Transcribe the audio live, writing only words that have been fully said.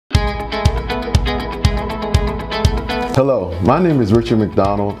Hello, my name is Richard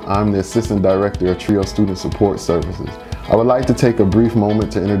McDonald. I'm the Assistant Director of TRIO Student Support Services. I would like to take a brief moment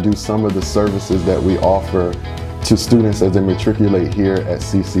to introduce some of the services that we offer to students as they matriculate here at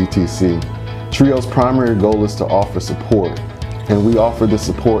CCTC. TRIO's primary goal is to offer support, and we offer this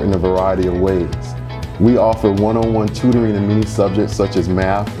support in a variety of ways. We offer one-on-one tutoring in many subjects such as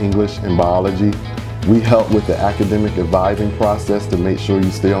math, English, and biology. We help with the academic advising process to make sure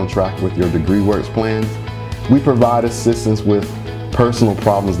you stay on track with your degree works plans. We provide assistance with personal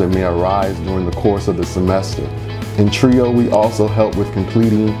problems that may arise during the course of the semester. In TRIO, we also help with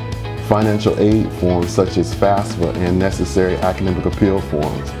completing financial aid forms such as FAFSA and necessary academic appeal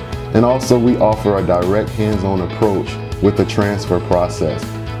forms. And also we offer a direct hands-on approach with the transfer process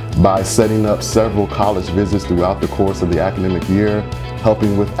by setting up several college visits throughout the course of the academic year,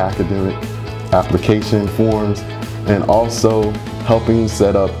 helping with academic application forms, and also helping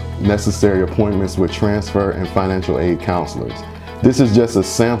set up necessary appointments with transfer and financial aid counselors. This is just a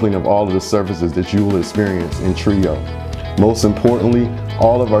sampling of all of the services that you will experience in TRIO. Most importantly,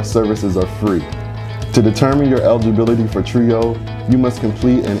 all of our services are free. To determine your eligibility for TRIO, you must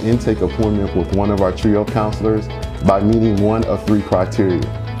complete an intake appointment with one of our TRIO counselors by meeting one of 3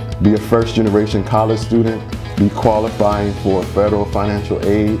 criteria. Be a first-generation college student, be qualifying for federal financial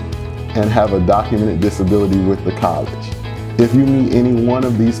aid, and have a documented disability with the college. If you meet any one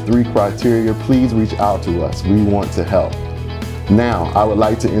of these 3 criteria, please reach out to us. We want to help. Now, I would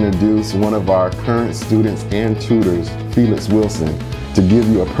like to introduce one of our current students and tutors, Felix Wilson, to give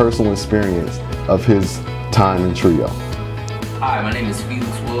you a personal experience of his time in TRIO. Hi, my name is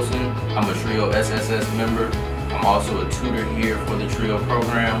Felix Wilson. I'm a TRIO SSS member. I'm also a tutor here for the TRIO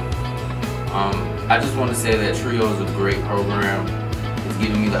program. I just want to say that TRIO is a great program. It's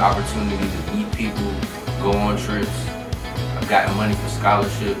given me the opportunity to meet people, go on trips. I've gotten money for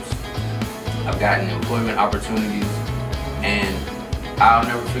scholarships. I've gotten employment opportunities, and I'll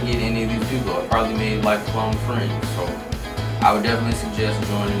never forget any of these people. I've probably made lifelong friends, so I would definitely suggest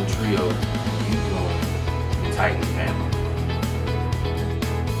joining TRIO if you join the Titan family.